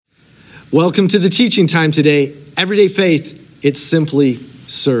Welcome to the teaching time today. Everyday faith, it simply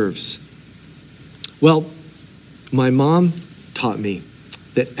serves. Well, my mom taught me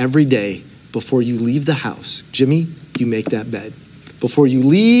that every day before you leave the house, Jimmy, you make that bed. Before you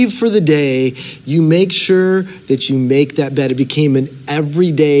leave for the day, you make sure that you make that bed. It became an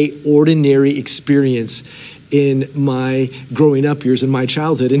everyday, ordinary experience in my growing up years, in my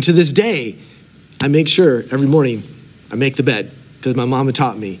childhood. And to this day, I make sure every morning I make the bed because my mama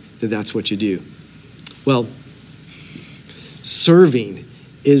taught me that that's what you do. Well, serving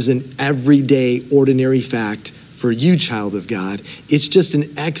is an everyday, ordinary fact for you, child of God. It's just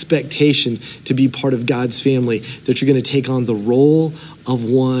an expectation to be part of God's family, that you're going to take on the role of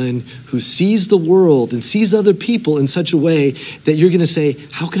one who sees the world and sees other people in such a way that you're going to say,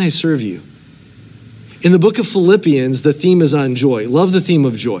 how can I serve you? In the book of Philippians, the theme is on joy. Love the theme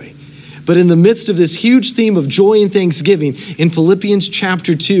of joy. But in the midst of this huge theme of joy and thanksgiving, in Philippians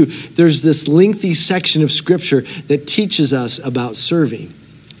chapter 2, there's this lengthy section of scripture that teaches us about serving.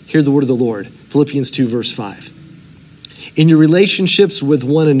 Hear the word of the Lord, Philippians 2, verse 5. In your relationships with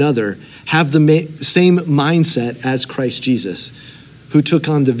one another, have the same mindset as Christ Jesus, who took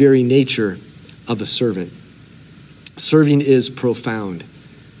on the very nature of a servant. Serving is profound.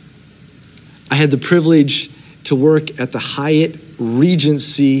 I had the privilege to work at the Hyatt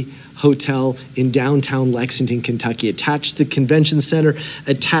Regency Hotel in downtown Lexington, Kentucky, attached to the convention center,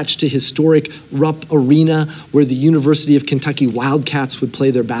 attached to historic Rupp Arena, where the University of Kentucky Wildcats would play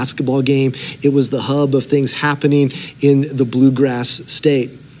their basketball game. It was the hub of things happening in the Bluegrass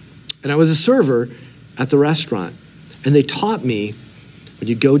State. And I was a server at the restaurant. And they taught me, when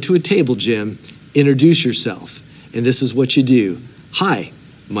you go to a table, Jim, introduce yourself. And this is what you do. Hi,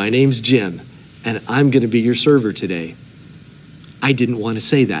 my name's Jim, and I'm going to be your server today. I didn't want to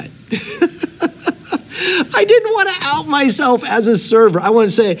say that. I didn't want to out myself as a server. I want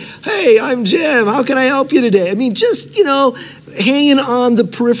to say, hey, I'm Jim. How can I help you today? I mean, just, hanging on the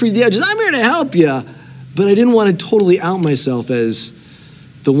periphery of the edges. I'm here to help you. But I didn't want to totally out myself as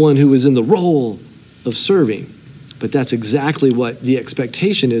the one who was in the role of serving. But that's exactly what the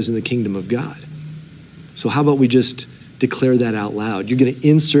expectation is in the kingdom of God. So how about we just declare that out loud? You're going to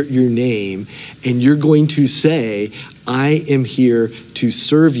insert your name and you're going to say, I am here to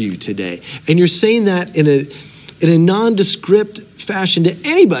serve you today. And you're saying that in a nondescript fashion to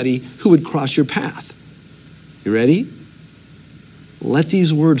anybody who would cross your path. You ready? Let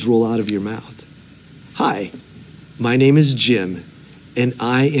these words roll out of your mouth. Hi, my name is Jim, and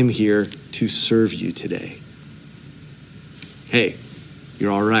I am here to serve you today. Hey,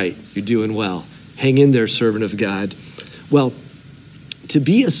 you're all right. You're doing well. Hang in there, servant of God. Well, to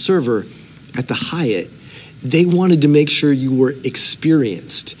be a server at the Hyatt, they wanted to make sure you were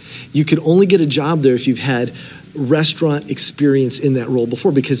experienced. You could only get a job there if you've had restaurant experience in that role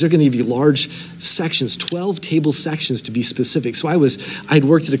before, because they're going to give you large sections, 12 table sections to be specific. So I'd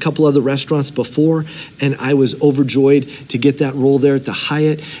worked at a couple other restaurants before, and I was overjoyed to get that role there at the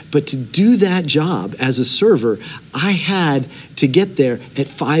Hyatt. But to do that job as a server, I had to get there at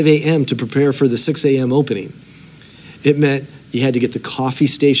 5 a.m. to prepare for the 6 a.m. opening. It meant you had to get the coffee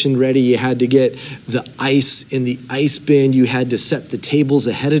station ready. You had to get the ice in the ice bin. You had to set the tables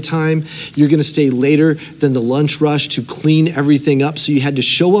ahead of time. You're going to stay later than the lunch rush to clean everything up. So you had to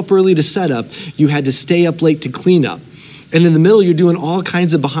show up early to set up. You had to stay up late to clean up. And in the middle, you're doing all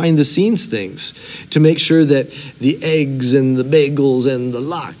kinds of behind the scenes things to make sure that the eggs and the bagels and the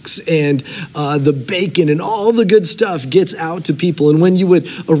lox and the bacon and all the good stuff gets out to people. And when you would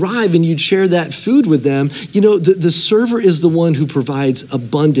arrive and you'd share that food with them, the server is the one who provides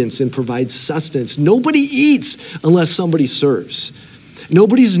abundance and provides sustenance. Nobody eats unless somebody serves.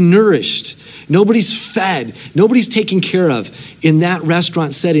 Nobody's nourished. Nobody's fed. Nobody's taken care of in that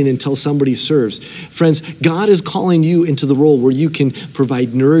restaurant setting until somebody serves. Friends, God is calling you into the role where you can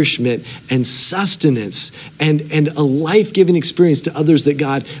provide nourishment and sustenance and a life-giving experience to others that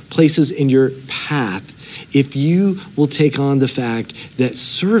God places in your path. If you will take on the fact that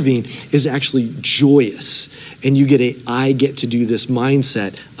serving is actually joyous and you get I get to do this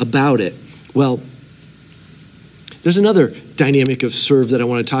mindset about it. Well, there's another dynamic of serve that I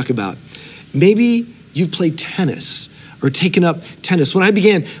want to talk about. Maybe you've played tennis or taken up tennis. When I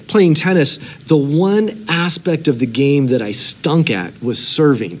began playing tennis, the one aspect of the game that I stunk at was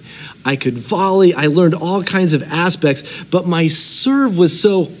serving. I could volley, I learned all kinds of aspects, but my serve was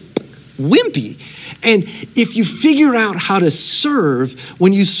so wimpy. And if you figure out how to serve,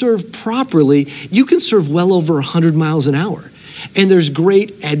 when you serve properly, you can serve well over 100 miles an hour. And there's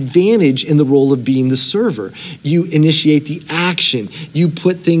great advantage in the role of being the server. You initiate the action. You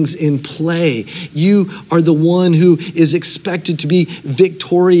put things in play. You are the one who is expected to be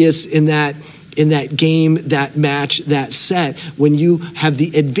victorious in that game, that match, that set, when you have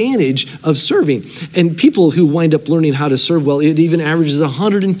the advantage of serving. And people who wind up learning how to serve well, it even averages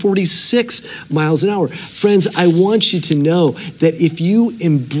 146 miles an hour. Friends, I want you to know that if you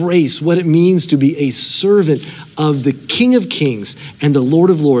embrace what it means to be a servant of the King of Kings and the Lord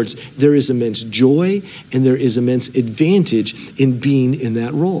of Lords, there is immense joy and there is immense advantage in being in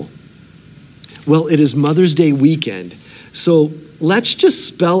that role. Well, it is Mother's Day weekend, so let's just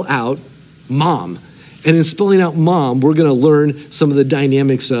spell out mom. And in spelling out mom, we're going to learn some of the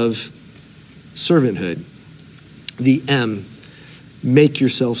dynamics of servanthood. The M, make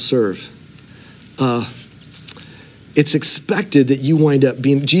yourself serve. It's expected that you wind up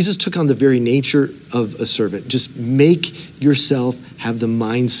being, Jesus took on the very nature of a servant. Just make yourself have the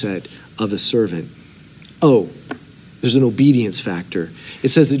mindset of a servant. Oh, there's an obedience factor. It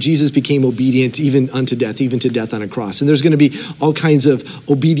says that Jesus became obedient even unto death, even to death on a cross. And there's going to be all kinds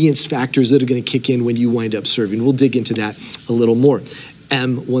of obedience factors that are going to kick in when you wind up serving. We'll dig into that a little more.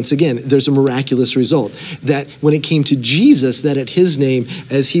 M, once again, there's a miraculous result. That when it came to Jesus, that at his name,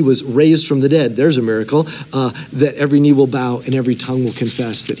 as he was raised from the dead, there's a miracle, that every knee will bow and every tongue will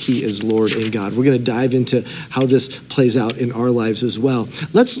confess that he is Lord and God. We're going to dive into how this plays out in our lives as well.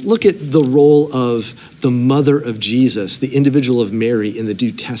 Let's look at the role of the mother of Jesus, the individual of Mary in the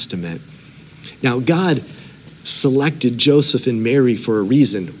New Testament. Now, God selected Joseph and Mary for a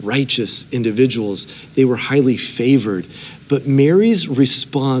reason, righteous individuals. They were highly favored. But Mary's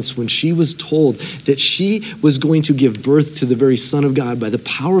response when she was told that she was going to give birth to the very Son of God by the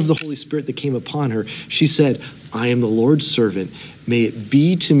power of the Holy Spirit that came upon her, she said, I am the Lord's servant. May it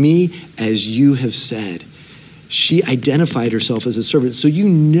be to me as you have said. She identified herself as a servant. So you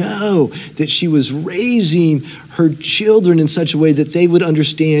know that she was raising her children in such a way that they would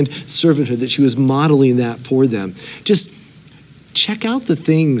understand servanthood, that she was modeling that for them. Just check out the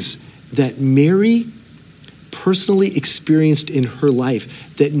things that Mary personally experienced in her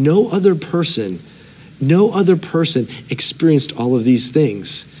life, that no other person experienced all of these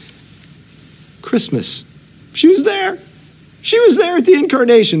things. Christmas, she was there. She was there at the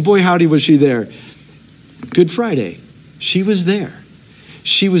incarnation. Boy, howdy was she there. Good Friday, she was there.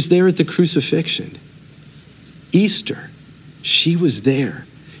 She was there at the crucifixion. Easter, she was there.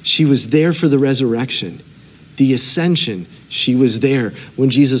 She was there for the resurrection. The ascension, she was there when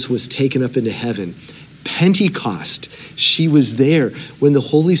Jesus was taken up into heaven. Pentecost, she was there when the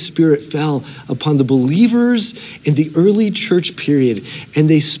Holy Spirit fell upon the believers in the early church period, and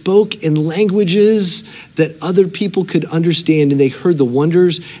they spoke in languages that other people could understand, and they heard the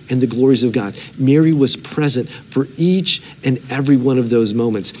wonders and the glories of God. Mary was present for each and every one of those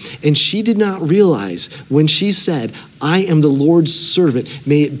moments. And she did not realize when she said, I am the Lord's servant,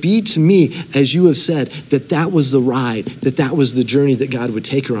 may it be to me as you have said, that was the ride, that was the journey that God would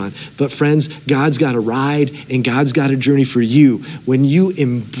take her on. But friends, God's got a ride and God's got a journey for you when you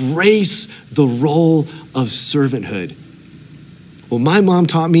embrace the role of servanthood. Well, my mom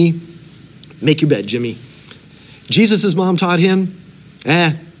taught me, make your bed, Jimmy. Jesus' mom taught him,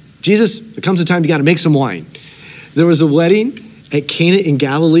 Jesus, there comes a time you got to make some wine. There was a wedding at Cana in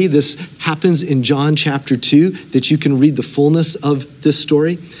Galilee. This happens in John chapter 2, that you can read the fullness of this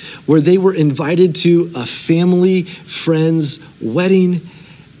story, where they were invited to a family friend's wedding,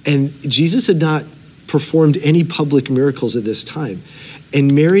 and Jesus had not performed any public miracles at this time.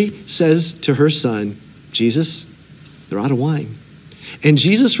 And Mary says to her son, Jesus, they're out of wine. And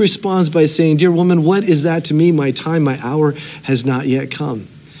Jesus responds by saying, dear woman, what is that to me? My time, my hour has not yet come.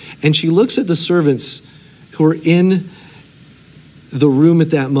 And she looks at the servants who are in the room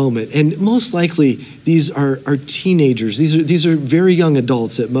at that moment. And most likely, these are teenagers. These are very young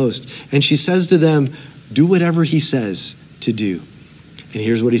adults at most. And she says to them, do whatever he says to do. And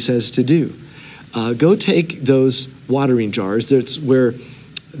here's what he says to do. Go take those watering jars. That's where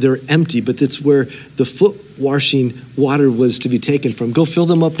they're empty, but that's where the foot washing water was to be taken from. Go fill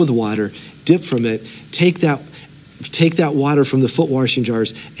them up with water, dip from it, take that water from the foot washing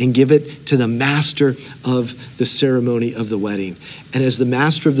jars and give it to the master of the ceremony of the wedding. And as the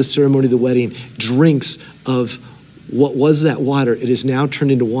master of the ceremony of the wedding drinks of what was that water, it is now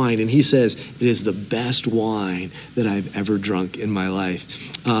turned into wine. And he says, it is the best wine that I've ever drunk in my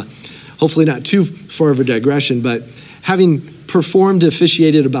life. Hopefully not too far of a digression, but having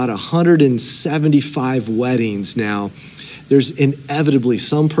officiated about 175 weddings now, there's inevitably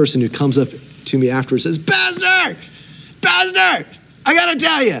some person who comes up to me afterwards and says, Pastor, I gotta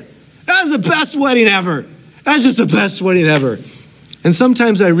tell you, that was the best wedding ever. That's just the best wedding ever. And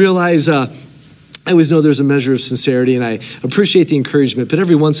sometimes I realize I always know there's a measure of sincerity, and I appreciate the encouragement, but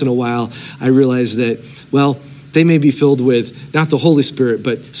every once in a while I realize that, well, they may be filled with not the Holy Spirit,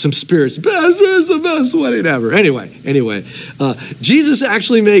 but some spirits. Pastor, it's the best wedding ever. Anyway, Jesus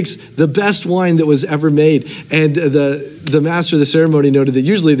actually makes the best wine that was ever made. And the master of the ceremony noted that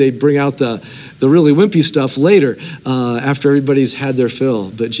usually they bring out the really wimpy stuff later after everybody's had their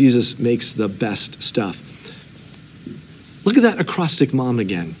fill. But Jesus makes the best stuff. Look at that acrostic, Mom,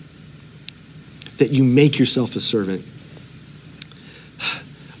 again. That you make yourself a servant.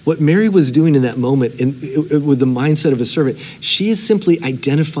 What Mary was doing in that moment with the mindset of a servant, she is simply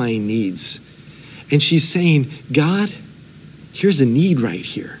identifying needs. And she's saying, God, here's a need right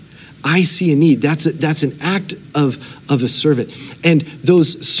here. I see a need. That's an act of a servant. And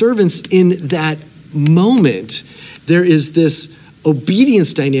those servants in that moment, there is this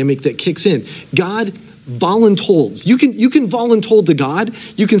obedience dynamic that kicks in. God voluntold. You can voluntold to God.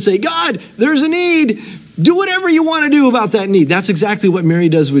 You can say, God, there's a need. Do whatever you want to do about that need. That's exactly what Mary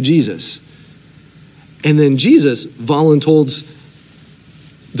does with Jesus. And then Jesus voluntold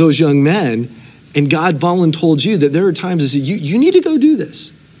those young men, and God voluntold you that there are times that say, you need to go do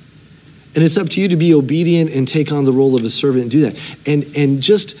this. And it's up to you to be obedient and take on the role of a servant and do that.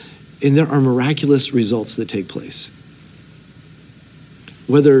 And there are miraculous results that take place.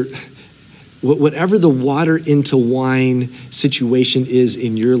 Whatever the water into wine situation is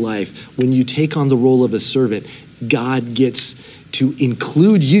in your life, when you take on the role of a servant, God gets to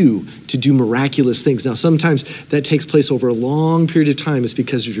include you to do miraculous things. Now, sometimes that takes place over a long period of time. It's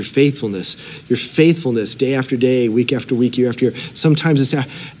because of your faithfulness day after day, week after week, year after year. Sometimes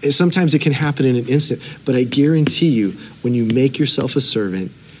it can happen in an instant. But I guarantee you, when you make yourself a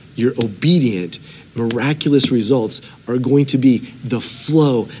servant, you're obedient, miraculous results are going to be the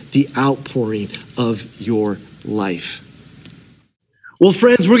flow, the outpouring of your life. Well,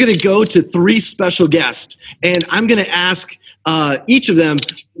 friends, we're going to go to 3 special guests, and I'm going to ask each of them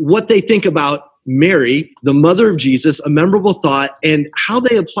what they think about Mary, the mother of Jesus, a memorable thought, and how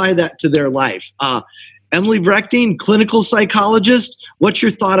they apply that to their life. Emily Brechting, clinical psychologist, what's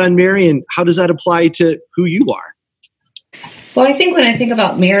your thought on Mary, and how does that apply to who you are? Well, I think when I think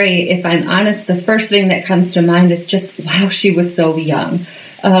about Mary, if I'm honest, the first thing that comes to mind is just, wow, she was so young.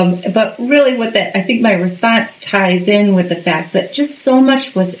 But really I think my response ties in with the fact that just so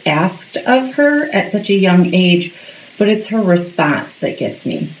much was asked of her at such a young age, but it's her response that gets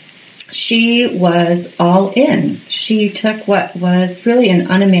me. She was all in. She took what was really an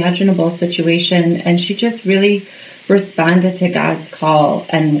unimaginable situation, and she just really responded to God's call,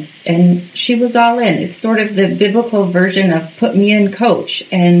 and she was all in. It's sort of the biblical version of put me in, coach.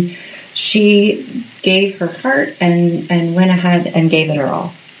 And she gave her heart and went ahead and gave it her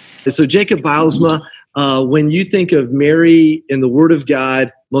all. So Jacob Bylsma, when you think of Mary in the Word of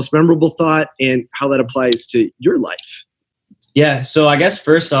God, most memorable thought and how that applies to your life? Yeah, so I guess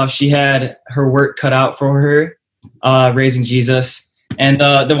first off, she had her work cut out for her, raising Jesus. And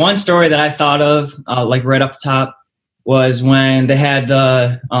the one story that I thought of, like right off the top, was when they had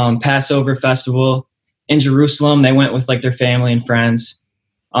the Passover festival in Jerusalem. They went with like their family and friends,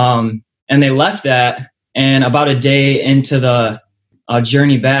 and they left that. And about a day into the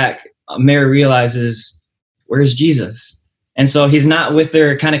journey back, Mary realizes, where's Jesus? And so he's not with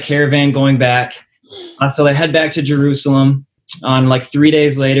their kind of caravan going back. So they head back to Jerusalem. On like 3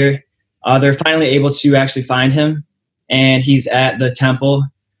 days later, they're finally able to actually find him, and he's at the temple,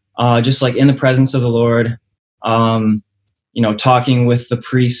 just like in the presence of the Lord. Talking with the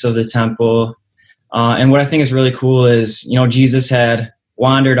priests of the temple. And what I think is really cool is, Jesus had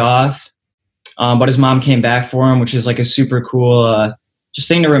wandered off, but his mom came back for him, which is like a super cool, just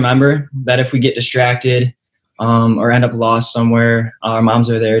thing to remember, that if we get distracted, or end up lost somewhere, our moms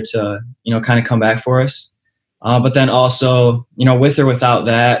are there to, kind of come back for us. But then also, with or without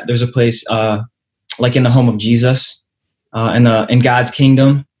that, there's a place, like in the home of Jesus, in God's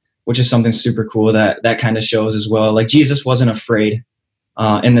kingdom, which is something super cool that kind of shows as well. Like Jesus wasn't afraid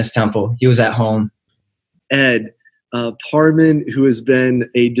in this temple. He was at home. Ed Parman, who has been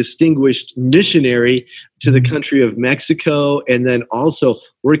a distinguished missionary to the country of Mexico, and then also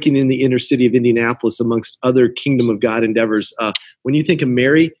working in the inner city of Indianapolis amongst other Kingdom of God endeavors. When you think of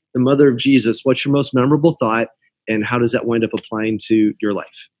Mary, the mother of Jesus, what's your most memorable thought, and how does that wind up applying to your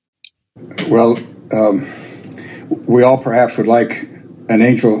life? Well, we all perhaps would like an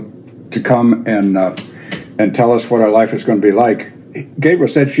angel to come and tell us what our life is going to be like. Gabriel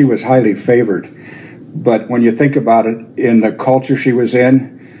said she was highly favored, but when you think about it, in the culture she was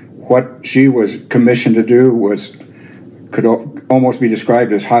in, what she was commissioned to do could almost be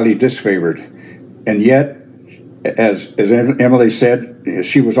described as highly disfavored, and yet as Emily said,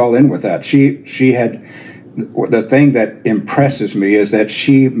 she was all in with that. She had, the thing that impresses me is that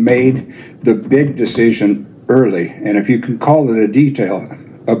she made the big decision early, and if you can call it a detail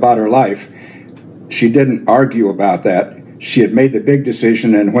about her life, she didn't argue about that. She had made the big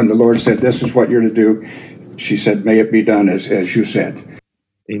decision, and when the Lord said, "This is what you're to do," she said, "May it be done as you said."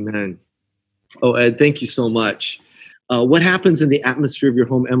 Amen. Oh, Ed, thank you so much. What happens in the atmosphere of your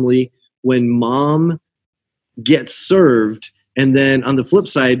home, Emily, when mom gets served, and then on the flip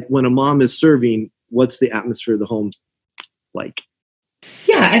side, when a mom is serving, what's the atmosphere of the home like?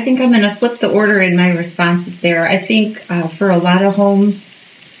 Yeah, I think I'm going to flip the order in my responses there. I think for a lot of homes,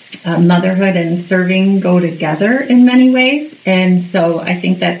 motherhood and serving go together in many ways. And so I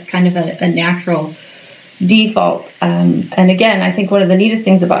think that's kind of a natural default. And again, I think one of the neatest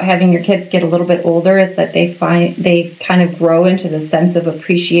things about having your kids get a little bit older is that they kind of grow into the sense of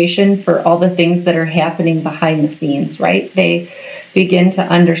appreciation for all the things that are happening behind the scenes, right? They begin to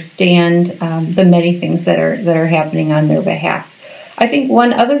understand the many things that are happening on their behalf. I think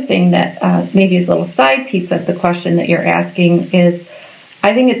one other thing that maybe is a little side piece of the question that you're asking is,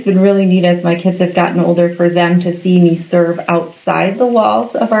 I think it's been really neat as my kids have gotten older for them to see me serve outside the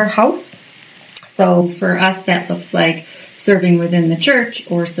walls of our house. So for us, that looks like serving within the church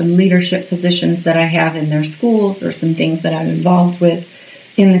or some leadership positions that I have in their schools or some things that I'm involved with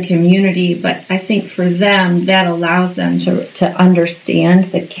in the community. But I think for them, that allows them to understand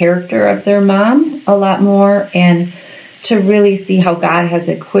the character of their mom a lot more and to really see how God has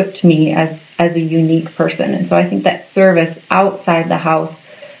equipped me as a unique person. And so I think that service outside the house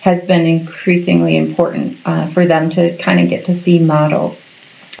has been increasingly important for them to kind of get to see modeled.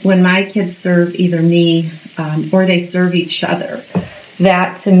 When my kids serve either me or they serve each other,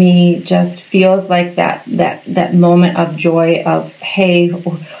 that to me just feels like that moment of joy of, hey,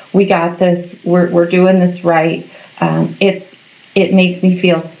 we got this, we're doing this right. It makes me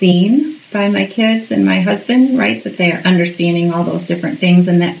feel seen by my kids and my husband, right? That they are understanding all those different things,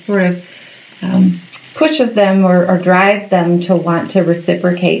 and that sort of pushes them or drives them to want to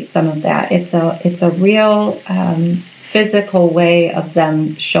reciprocate some of that. It's a real physical way of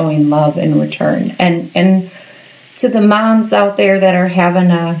them showing love in return. And to the moms out there that are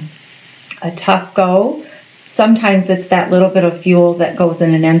having a tough go, sometimes it's that little bit of fuel that goes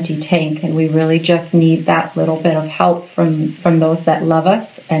in an empty tank, and we really just need that little bit of help from those that love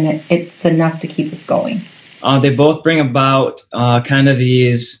us, and it's enough to keep us going. They both bring about kind of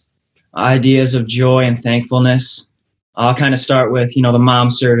these ideas of joy and thankfulness. I'll kind of start with, the mom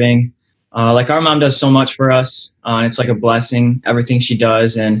serving. Like our mom does so much for us, and it's like a blessing, everything she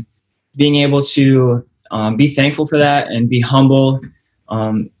does, and being able to be thankful for that and be humble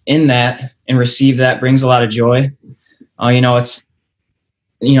in that and receive that brings a lot of joy. It's,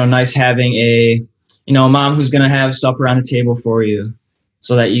 nice having a mom who's going to have supper on the table for you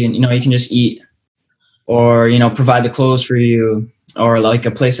so that you can just eat, or, provide the clothes for you, or like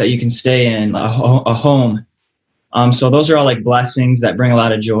a place that you can stay in, a home. So those are all like blessings that bring a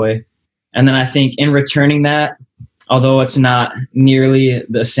lot of joy. And then I think in returning that, although it's not nearly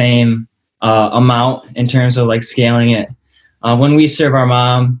the same amount in terms of like scaling it, when we serve our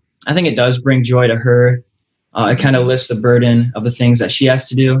mom, I think it does bring joy to her. It kind of lifts the burden of the things that she has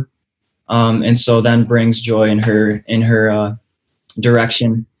to do. And so then brings joy in her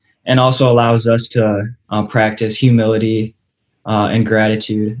direction, and also allows us to practice humility and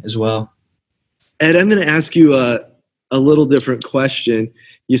gratitude as well. Ed, I'm going to ask you a little different question.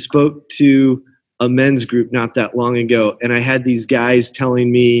 You spoke to a men's group not that long ago, and I had these guys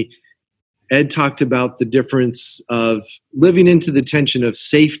telling me, Ed talked about the difference of living into the tension of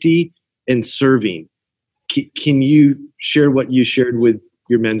safety and serving. Can you share what you shared with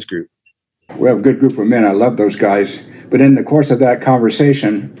your men's group? We have a good group of men. I love those guys. But in the course of that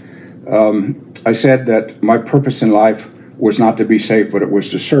conversation, I said that my purpose in life was not to be safe, but it was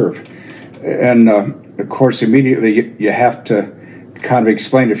to serve. And of course, immediately you have to kind of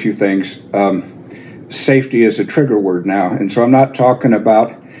explain a few things. Safety is a trigger word now. And so I'm not talking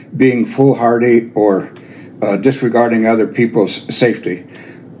about being foolhardy or disregarding other people's safety.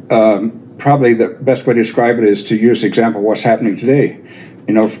 Probably the best way to describe it is to use the example of what's happening today.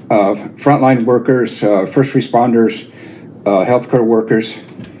 Frontline workers, first responders, healthcare workers,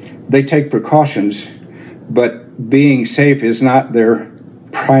 they take precautions, but being safe is not their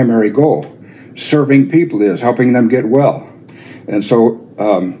primary goal. Serving people is, helping them get well. And so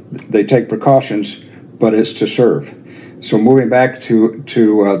they take precautions, but it's to serve. So moving back to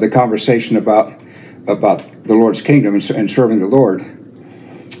the conversation about the Lord's kingdom and serving the Lord,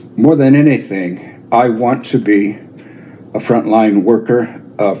 more than anything, I want to be a frontline worker,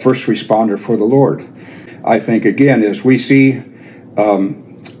 a first responder for the Lord. I think, again, is we see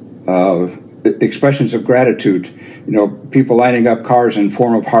expressions of gratitude, people lining up cars in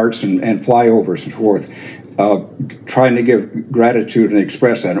form of hearts and flyovers and so forth, trying to give gratitude and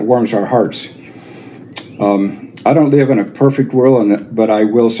express that. It warms our hearts. I don't live in a perfect world, but I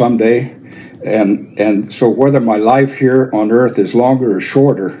will someday. And so whether my life here on earth is longer or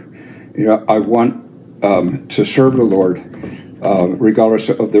shorter, I want to serve the Lord regardless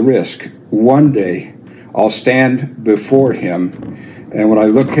of the risk. One day I'll stand before him, and when I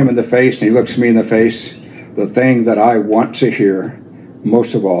look him in the face and he looks me in the face, the thing that I want to hear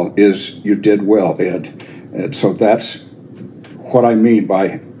most of all is, "You did well, Ed." And so that's what I mean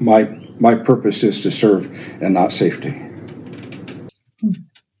by my purpose is to serve and not safety.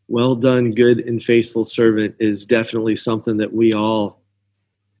 Well done, good and faithful servant is definitely something that we all,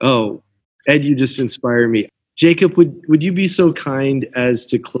 Ed, you just inspire me. Jacob, would you be so kind as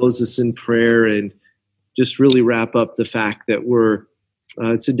to close us in prayer and just really wrap up the fact that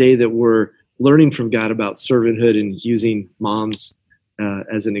it's a day that we're learning from God about servanthood and using moms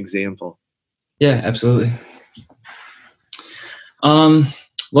as an example. Yeah, absolutely.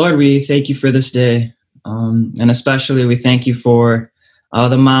 Lord, we thank you for this day. And especially we thank you for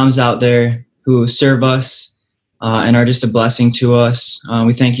the moms out there who serve us and are just a blessing to us.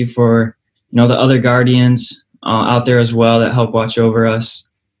 We thank you for, the other guardians out there as well that help watch over us.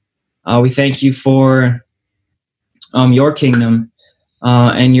 We thank you for your kingdom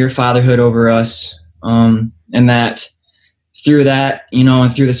and your fatherhood over us. And that through that,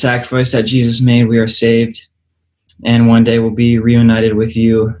 and through the sacrifice that Jesus made, we are saved. And one day we'll be reunited with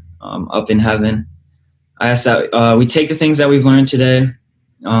you up in heaven. I ask that we take the things that we've learned today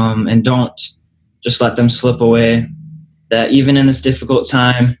and don't just let them slip away. That even in this difficult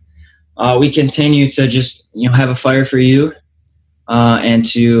time, we continue to just have a fire for you and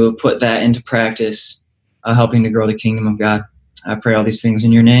to put that into practice, helping to grow the kingdom of God. I pray all these things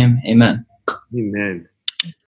in your name. Amen. Amen.